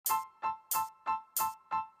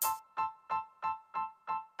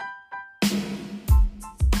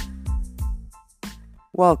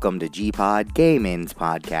Welcome to G-Pod Gaming's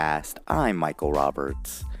podcast. I'm Michael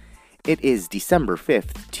Roberts. It is December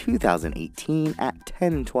 5th, 2018 at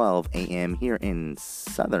 10:12 a.m. here in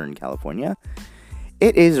Southern California.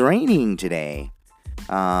 It is raining today.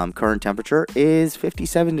 Current temperature is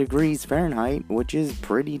 57 degrees Fahrenheit, which is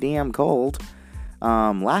pretty damn cold.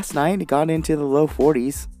 Last night it got into the low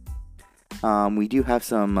 40s. We do have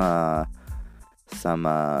some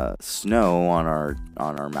snow on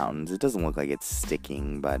our mountains. It doesn't look like it's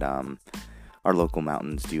sticking, but our local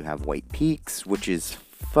mountains do have white peaks, which is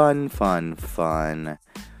fun.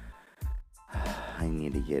 I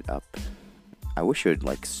need to get up. I wish it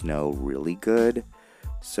would snow really good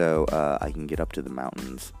so I can get up to the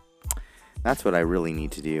mountains. That's what I really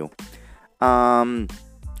need to do.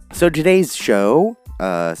 So today's show,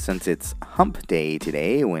 since it's hump day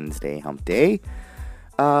today, Wednesday hump day,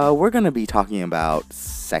 we're going to be talking about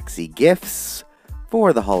sexy gifts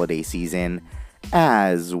for the holiday season,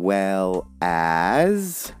 as well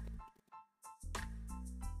as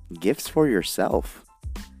gifts for yourself,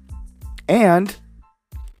 and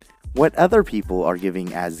what other people are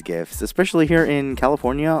giving as gifts, especially here in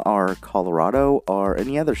California or Colorado or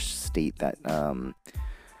any other state that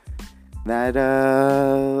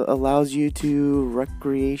allows you to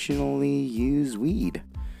recreationally use weed.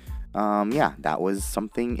 That was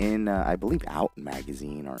something in, I believe, Out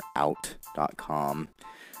magazine or out.com.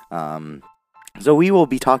 So we will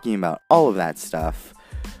be talking about all of that stuff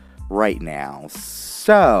right now.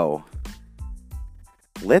 So,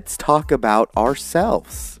 let's talk about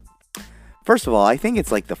ourselves. First of all, I think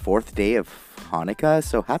it's like the 4th day of Hanukkah,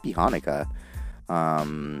 so happy Hanukkah.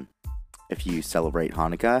 If you celebrate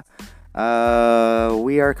Hanukkah.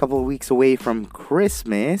 We are a couple of weeks away from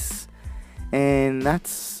Christmas, and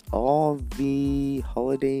that's all the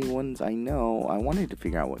holiday ones I know. I wanted to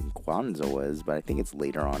figure out what Kwanzaa was, but I think it's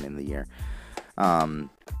later on in the year.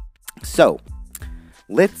 So,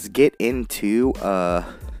 let's get into,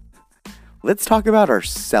 let's talk about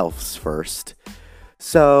ourselves first.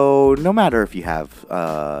 So, no matter if you have,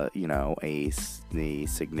 a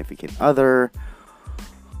significant other,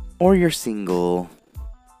 or you're single,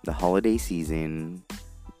 the holiday season,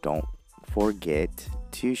 don't forget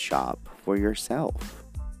to shop for yourself.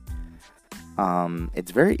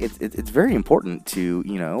 It's very important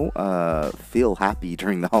to, feel happy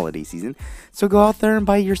during the holiday season. So go out there and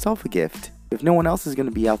buy yourself a gift. If no one else is going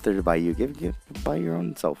to be out there to buy you a gift, buy your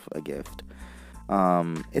own self a gift.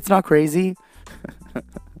 It's not crazy.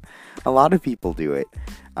 A lot of people do it.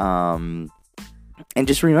 And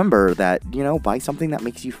just remember that, buy something that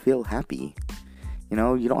makes you feel happy.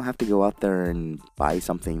 You don't have to go out there and buy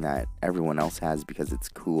something that everyone else has because it's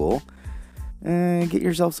cool. Get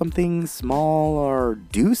yourself something small, or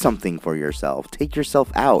do something for yourself. Take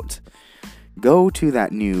yourself out. Go to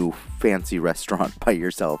that new fancy restaurant by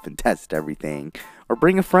yourself and test everything. Or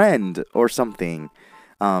bring a friend or something.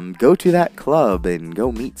 Go to that club and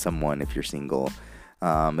go meet someone if you're single.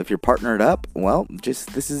 If you're partnered up, well,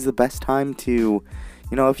 this is the best time to,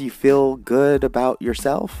 if you feel good about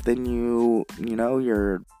yourself, then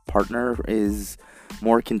your partner is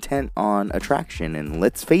more content on attraction. And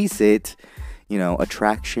let's face it,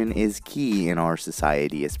 attraction is key in our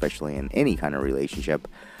society, especially in any kind of relationship.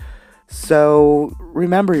 So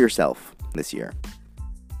remember yourself this year.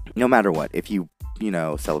 No matter what. If you,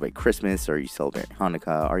 celebrate Christmas, or you celebrate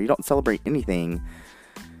Hanukkah, or you don't celebrate anything,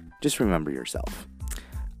 just remember yourself.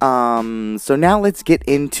 So now let's get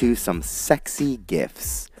into some sexy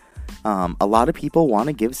gifts. A lot of people want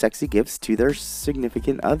to give sexy gifts to their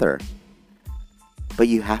significant other. But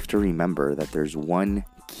you have to remember that there's one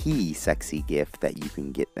key sexy gift that you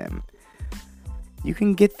can get them. You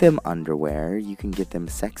can get them underwear, you can get them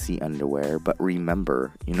sexy underwear, but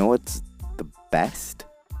remember, what's the best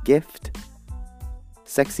gift?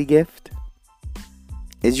 Sexy gift?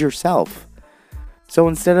 Is yourself. So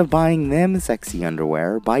instead of buying them sexy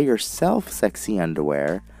underwear, buy yourself sexy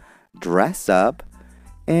underwear, dress up,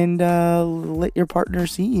 and let your partner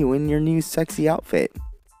see you in your new sexy outfit.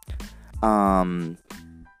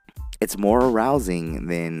 It's more arousing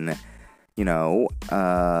than,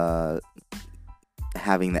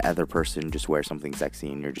 having the other person just wear something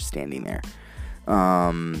sexy and you're just standing there.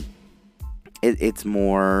 It's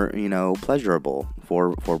more, pleasurable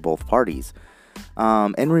for both parties.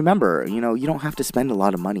 And remember, you don't have to spend a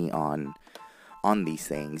lot of money on these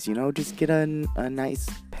things. Just get a nice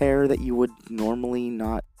pair that you would normally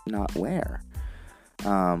not wear.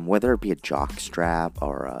 Whether it be a jock strap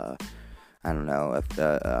or a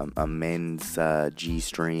men's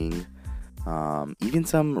G-string. Even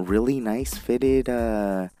some really nice fitted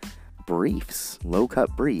briefs, low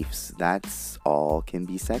cut briefs. That's all can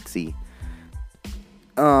be sexy.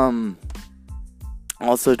 Um,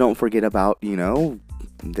 Also, don't forget about,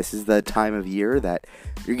 this is the time of year that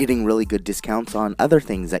you're getting really good discounts on other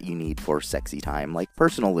things that you need for sexy time, like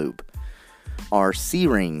personal lube or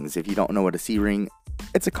C-rings. If you don't know what a C-ring,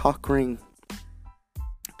 it's a cock ring.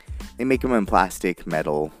 They make them in plastic,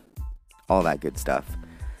 metal, all that good stuff.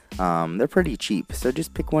 They're pretty cheap, so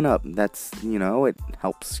just pick one up. That's, it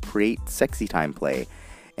helps create sexy time play.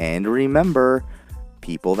 And remember,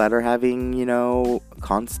 people that are having,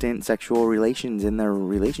 constant sexual relations in their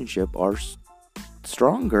relationship are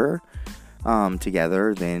stronger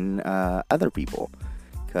together than other people.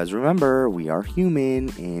 Because remember, we are human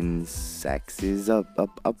and sex is a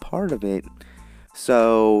part of it.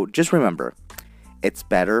 So just remember, it's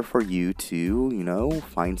better for you to,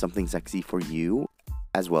 find something sexy for you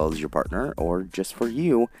as well as your partner, or just for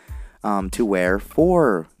you to wear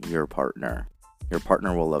for your partner. Your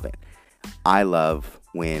partner will love it. I love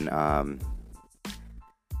when a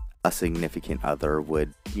significant other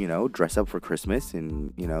would, dress up for Christmas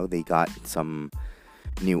and, they got some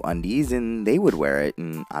new undies and they would wear it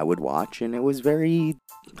and I would watch, and it was very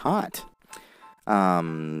hot.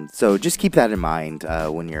 So just keep that in mind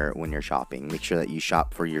when you're shopping. Make sure that you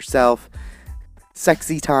shop for yourself.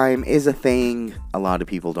 Sexy time is a thing. A lot of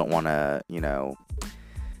people don't want to,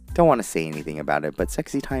 say anything about it, but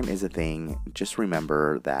sexy time is a thing. Just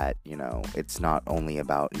remember that, it's not only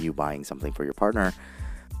about you buying something for your partner.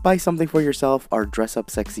 Buy something for yourself or dress up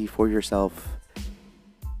sexy for yourself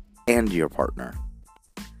and your partner.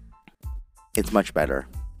 It's much better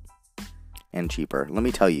and cheaper. Let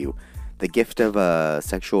me tell you, the gift of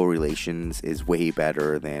sexual relations is way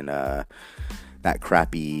better than that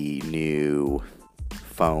crappy new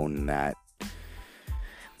phone that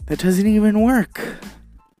doesn't even work.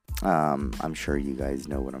 I'm sure you guys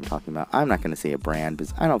know what I'm talking about. I'm not going to say a brand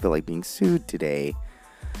because I don't feel like being sued today.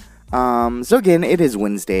 So again, it is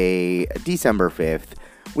Wednesday, December 5th.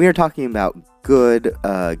 We are talking about good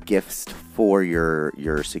gifts for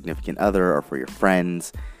your significant other or for your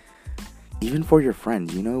friends. Even for your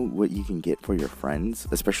friends, you know what you can get for your friends,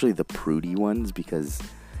 especially the prudy ones, because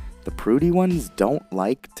the prudy ones don't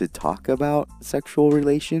like to talk about sexual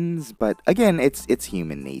relations. But again, it's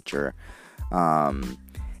human nature.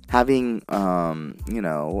 Having a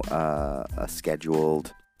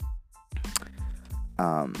scheduled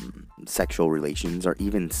sexual relations or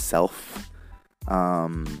even self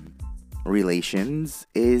relations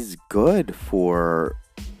is good for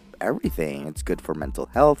everything. It's good for mental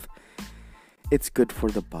health. It's good for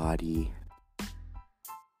the body.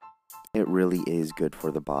 It really is good for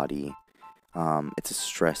the body. It's a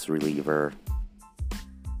stress reliever.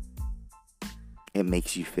 It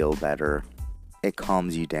makes you feel better. It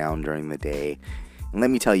calms you down during the day. And let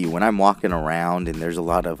me tell you, when I'm walking around and there's a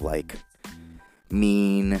lot of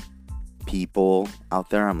mean people out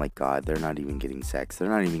there, I'm like, God, they're not even getting sex. They're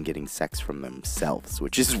not even getting sex from themselves,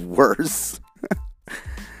 which is worse.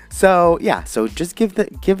 So yeah, so just give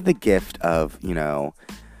the gift of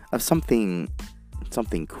of something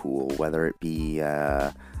cool, whether it be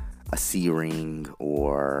a C-ring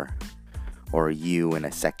or you in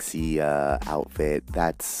a sexy outfit.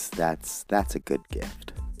 That's a good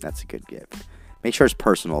gift. That's a good gift. Make sure it's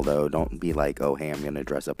personal though. Don't be like, oh hey, I'm gonna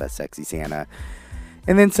dress up as sexy Santa,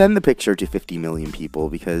 and then send the picture to 50 million people,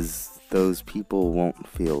 because those people won't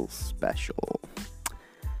feel special.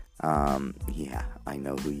 Yeah, I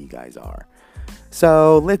know who you guys are.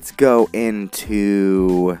 So let's go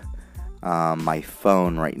into my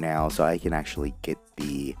phone right now so I can actually get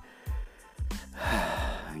the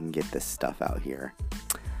this stuff out here.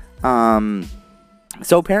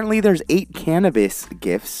 So apparently there's 8 cannabis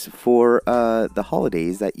gifts for the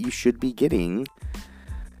holidays that you should be getting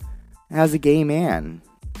as a gay man.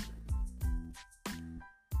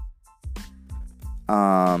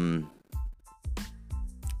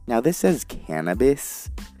 Now this says cannabis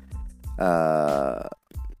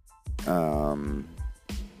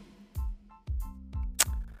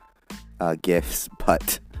gifts,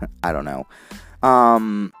 but I don't know.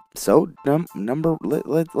 So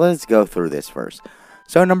let's go through this first.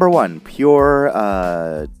 So number 1,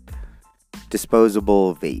 pure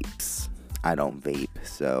disposable vapes. I don't vape,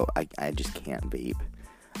 so I just can't vape.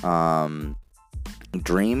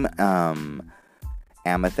 Dream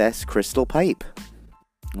amethyst crystal pipe.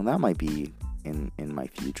 Well, that might be in my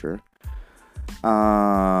future.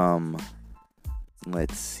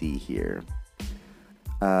 Let's see here.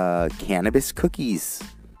 Cannabis cookies.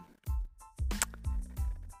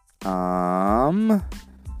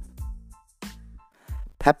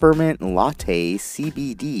 Peppermint latte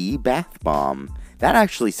CBD bath bomb. That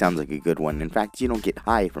actually sounds like a good one. In fact, you don't get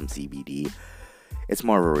high from CBD. It's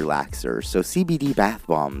more of a relaxer. So CBD bath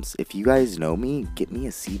bombs. If you guys know me, get me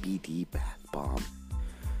a CBD bath bomb.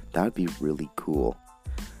 That would be really cool.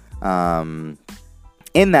 And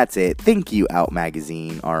that's it. Thank you, Out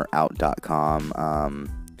Magazine, or Out.com.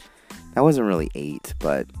 That wasn't really 8,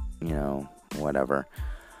 but, whatever.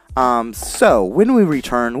 So, when we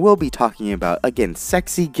return, we'll be talking about, again,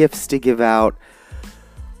 sexy gifts to give out,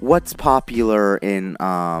 what's popular in,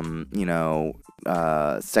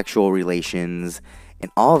 sexual relations,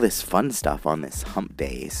 and all this fun stuff on this hump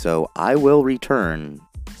day. So, I will return.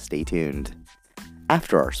 Stay tuned.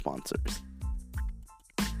 After our sponsors.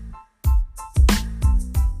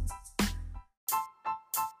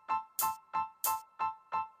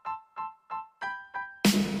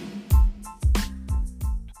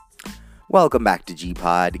 Welcome back to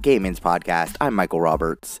G-Pod, Gay-Men's Podcast. I'm Michael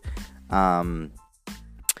Roberts.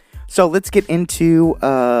 So let's get into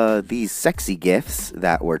these sexy gifts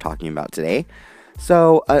that we're talking about today.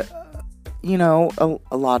 So, a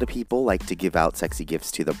lot of people like to give out sexy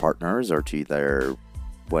gifts to their partners or to their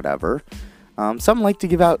whatever. Some like to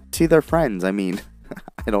give out to their friends. I mean,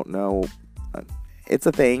 I don't know. It's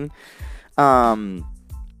a thing.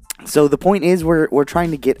 So the point is we're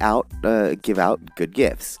trying to give out good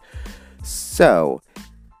gifts. So,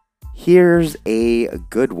 here's a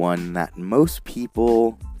good one that most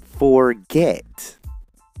people forget.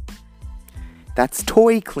 That's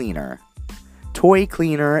toy cleaner. Toy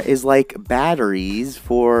cleaner is like batteries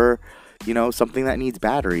for, something that needs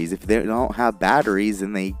batteries. If they don't have batteries,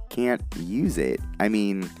 then they can't use it. I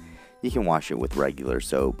mean, you can wash it with regular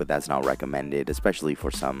soap, but that's not recommended, especially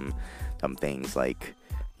for some things like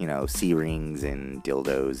C-rings and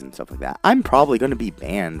dildos and stuff like that. I'm probably going to be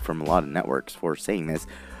banned from a lot of networks for saying this,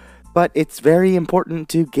 but it's very important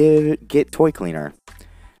to get toy cleaner.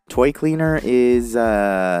 Toy cleaner is,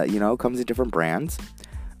 comes in different brands.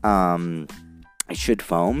 It should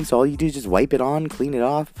foam, so all you do is just wipe it on, clean it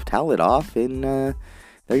off, towel it off, and there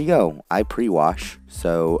you go. I pre-wash,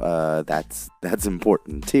 so that's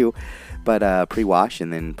important too. But pre-wash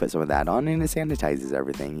and then put some of that on, and it sanitizes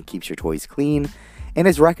everything. It keeps your toys clean. And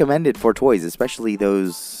it's recommended for toys, especially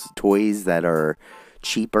those toys that are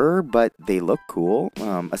cheaper, but they look cool.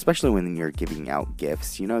 Especially when you're giving out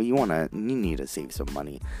gifts, you need to save some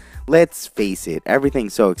money. Let's face it,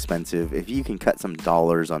 everything's so expensive. If you can cut some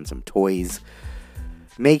dollars on some toys,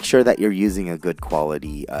 make sure that you're using a good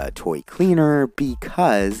quality toy cleaner,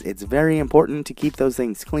 because it's very important to keep those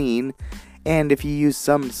things clean. And if you use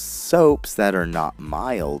some soaps that are not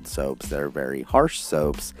mild soaps, that are very harsh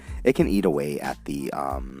soaps, it can eat away at the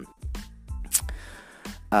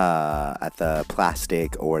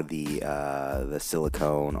plastic or the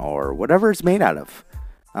silicone or whatever it's made out of.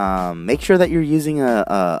 Make sure that you're using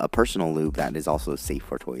a personal lube that is also safe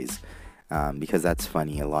for toys, because that's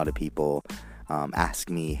funny. A lot of people ask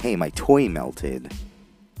me, "Hey, my toy melted."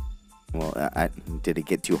 Well, did it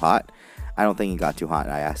get too hot? I don't think it got too hot.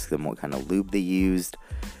 I asked them what kind of lube they used.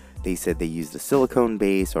 They said they used a silicone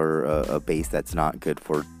base or a base that's not good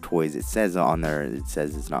for toys. It says on there,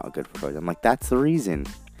 it's not good for toys. I'm like, that's the reason.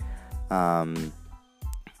 That's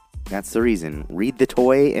the reason. Read the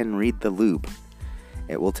toy and read the lube.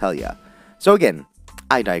 It will tell you. So again,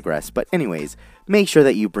 I digress. But anyways, make sure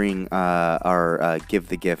that you bring or give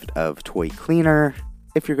the gift of toy cleaner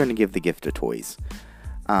if you're going to give the gift of toys.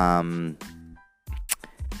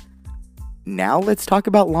 Now let's talk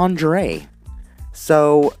about lingerie.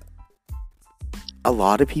 So, a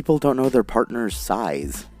lot of people don't know their partner's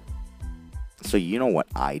size. So you know what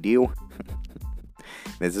I do?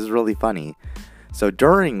 This is really funny. So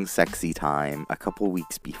during sexy time, a couple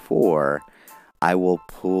weeks before, I will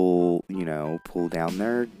pull down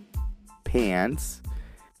their pants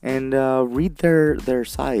and read their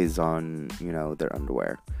size on, their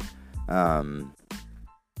underwear.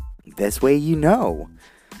 This way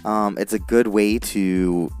it's a good way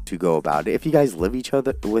to go about it. If you guys live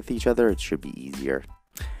with each other, it should be easier.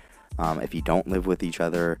 If you don't live with each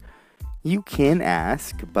other, you can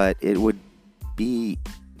ask, but it would be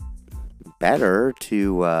better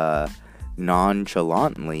to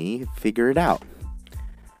nonchalantly figure it out.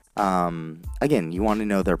 Again, you want to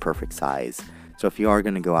know their perfect size. So if you are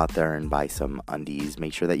going to go out there and buy some undies,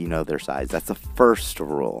 make sure that you know their size. That's the first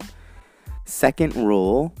rule. Second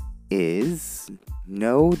rule is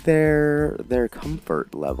know their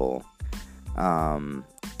comfort level,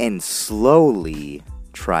 and slowly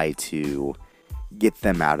try to get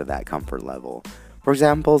them out of that comfort level. For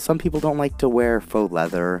example, some people don't like to wear faux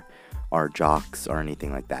leather or jocks or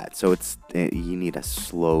anything like that, so you need to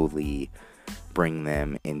slowly bring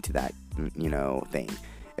them into that thing.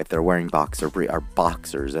 if they're wearing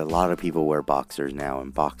boxers. A lot of people wear boxers now,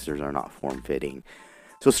 and boxers are not form-fitting.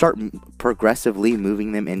 So start progressively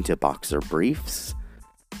moving them into boxer briefs.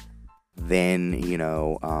 Then,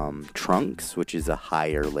 trunks, which is a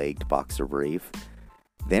higher-legged boxer brief.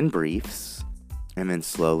 Then briefs. And then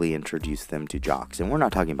slowly introduce them to jocks. And we're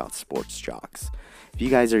not talking about sports jocks. If you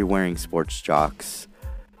guys are wearing sports jocks,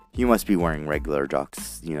 you must be wearing regular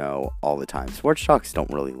jocks, all the time. Sports jocks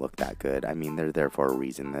don't really look that good. I mean, they're there for a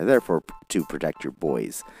reason. They're there to protect your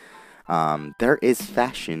boys. There is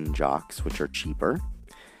fashion jocks, which are cheaper,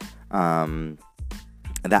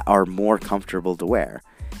 that are more comfortable to wear.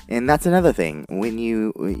 And that's another thing. When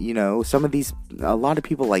a lot of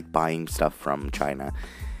people like buying stuff from China.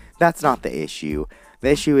 That's not the issue.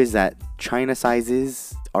 The issue is that China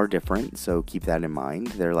sizes are different, so keep that in mind.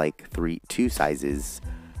 They're like two sizes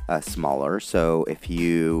smaller. So if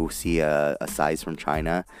you see a size from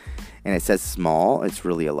China and it says small, it's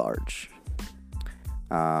really a large.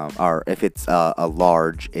 Or if it's a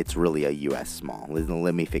large, it's really a US small.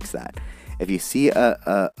 Let me fix that. If you see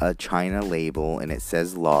a China label and it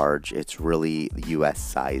says large, it's really US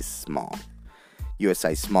size small. US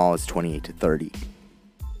size small is 28 to 30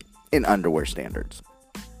 in underwear standards.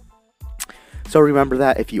 So remember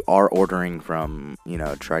that if you are ordering from,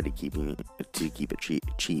 try to keep it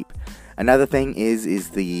cheap. Another thing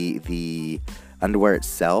is the underwear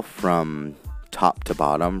itself, from top to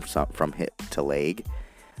bottom, from hip to leg,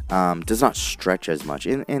 does not stretch as much,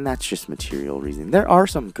 and that's just material reason. There are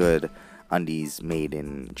some good undies made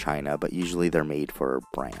in China, but usually they're made for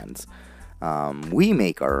brands. We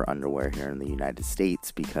make our underwear here in the United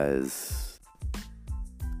States because,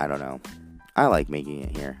 I don't know, I like making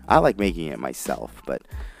it here. I like making it myself, but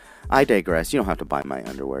I digress. You don't have to buy my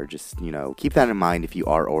underwear. Just, keep that in mind if you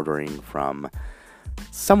are ordering from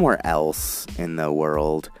somewhere else in the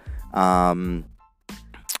world. Also,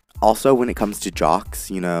 when it comes to jocks,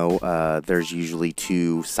 there's usually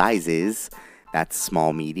two sizes. That's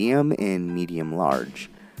small, medium, and medium, large.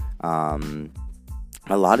 A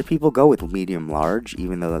lot of people go with medium, large,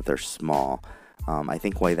 even though that they're small. I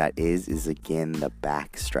think why that is again the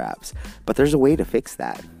back straps. But there's a way to fix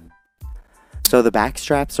that. So the back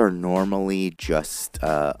straps are normally just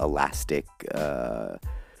elastic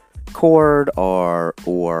cord or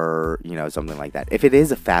something like that. If it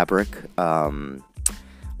is a fabric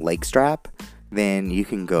leg strap, then you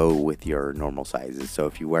can go with your normal sizes. So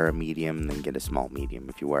if you wear a medium, then get a small medium.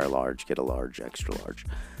 If you wear a large, get a large, extra large.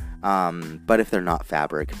 But if they're not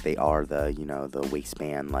fabric, if they are the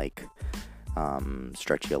waistband like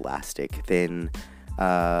stretchy elastic, then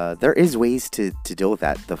there is ways to deal with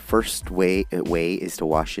that. The first way is to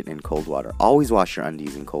wash it in cold water. Always wash your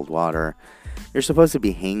undies in cold water. You're supposed to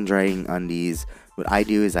be hang drying undies. What I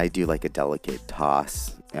do is I do like a delicate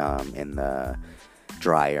toss in the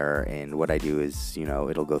dryer, and what I do is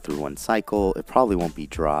it'll go through one cycle. It probably won't be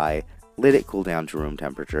dry. Let it cool down to room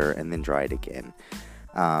temperature and then dry it again.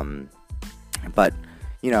 But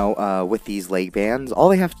with these leg bands, all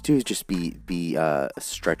they have to do is just be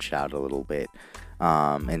stretched out a little bit.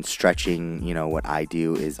 And stretching, what I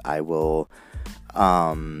do is I will,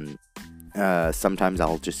 sometimes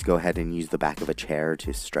I'll just go ahead and use the back of a chair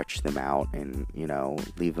to stretch them out and,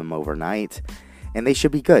 leave them overnight, and they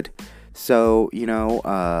should be good. So,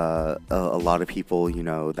 a lot of people,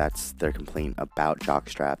 that's their complaint about jock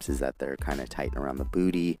straps, is that they're kind of tight around the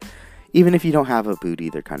booty. Even if you don't have a booty,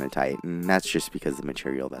 they're kind of tight, and that's just because of the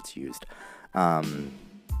material that's used. So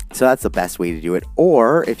that's the best way to do it.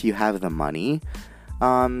 Or if you have the money,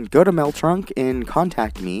 go to Meltrunk and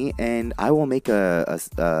contact me, and I will make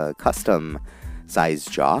a custom size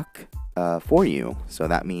jock for you. So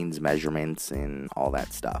that means measurements and all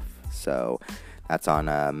that stuff. So that's on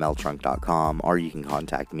meltrunk.com, or you can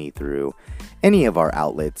contact me through any of our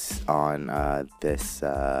outlets on this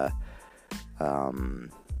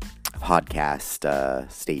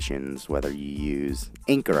podcast stations, whether you use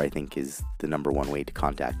Anchor, I think is the number one way to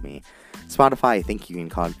contact me. Spotify, I think you can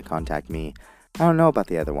contact me. I don't know about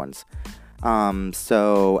the other ones.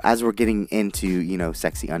 So as we're getting into,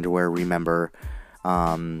 sexy underwear, remember,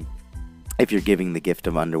 if you're giving the gift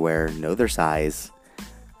of underwear, know their size,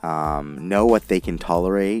 know what they can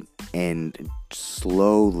tolerate, and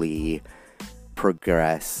slowly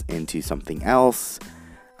progress into something else.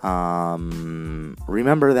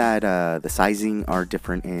 Remember that the sizing are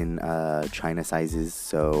different in China sizes.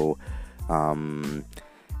 So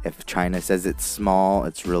if China says it's small,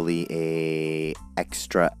 it's really a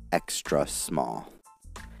extra small.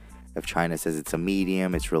 If China says it's a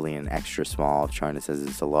medium, it's really an extra small. If China says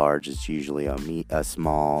it's a large, it's usually a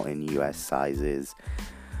small in US sizes.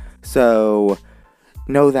 So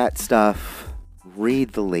know that stuff.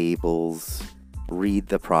 read the labels, read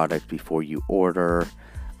the product before you order.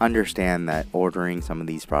 Understand that ordering some of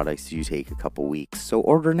these products do take a couple weeks, so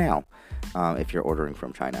order now if you're ordering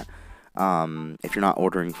from China. If you're not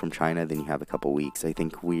ordering from China, then you have a couple weeks. I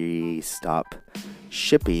think we stop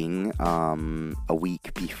shipping a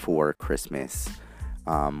week before Christmas.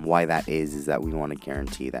 Why that is that we want to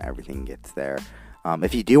guarantee that everything gets there.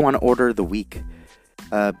 If you do want to order the week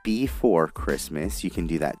before Christmas, you can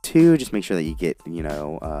do that too. Just make sure that you get,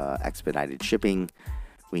 expedited shipping.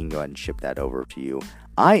 We can go ahead and ship that over to you.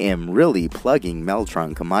 I am really plugging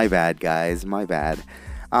Meltrunk. My bad, guys. My bad.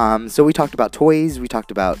 So we talked about toys. We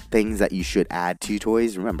talked about things that you should add to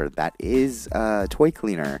toys. Remember, that is toy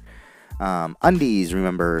cleaner. Undies,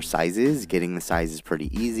 remember sizes. Getting the sizes pretty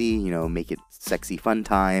easy. Make it sexy fun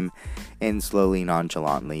time. And slowly,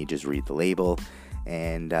 nonchalantly, just read the label.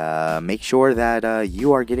 And make sure that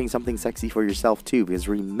you are getting something sexy for yourself too. Because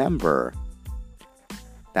remember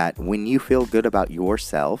that when you feel good about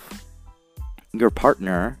yourself, your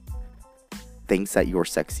partner thinks that you're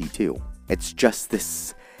sexy too. It's just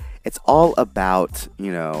this. It's all about,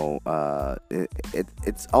 it's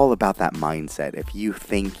all about that mindset. If you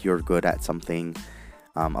think you're good at something,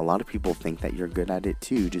 a lot of people think that you're good at it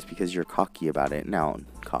too, just because you're cocky about it. Now,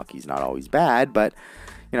 cocky's not always bad, but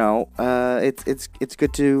it's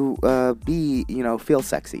good to be, feel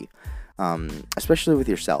sexy, especially with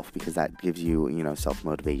yourself, because that gives you, self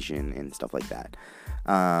motivation and stuff like that.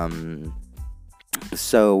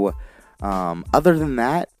 So, other than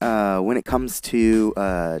that, when it comes to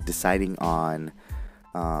deciding on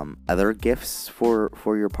other gifts for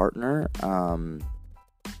your partner,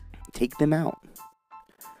 take them out.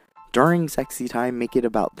 During sexy time, make it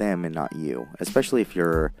about them and not you. Especially if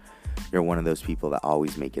you're one of those people that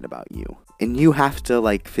always make it about you. And you have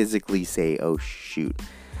to physically say, oh shoot.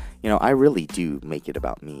 I really do make it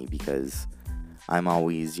about me because I'm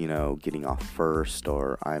always, getting off first,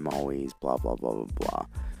 or I'm always blah, blah, blah, blah, blah.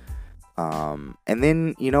 And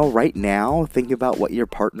then, right now, think about what your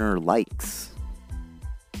partner likes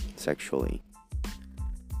sexually.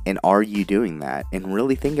 And are you doing that? And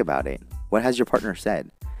really think about it. What has your partner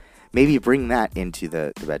said? Maybe bring that into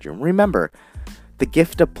the bedroom. Remember, the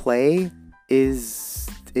gift of play is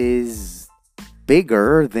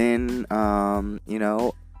bigger than,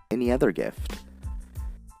 any other gift.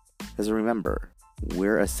 Because remember,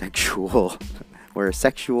 we're a sexual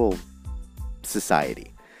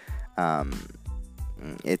society.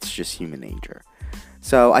 It's just human nature.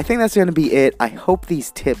 So I think that's going to be it. I hope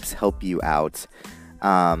these tips help you out.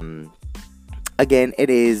 Again, it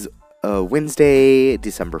is Wednesday,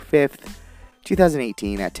 December 5th,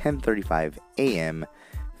 2018 at 10:35 a.m.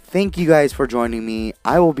 Thank you guys for joining me.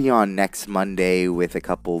 I will be on next Monday with a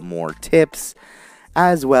couple more tips,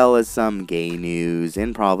 as well as some gay news,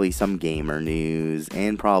 and probably some gamer news,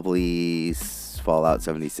 and probably Fallout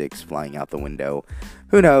 76 flying out the window.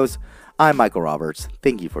 Who knows? I'm Michael Roberts.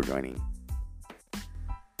 Thank you for joining.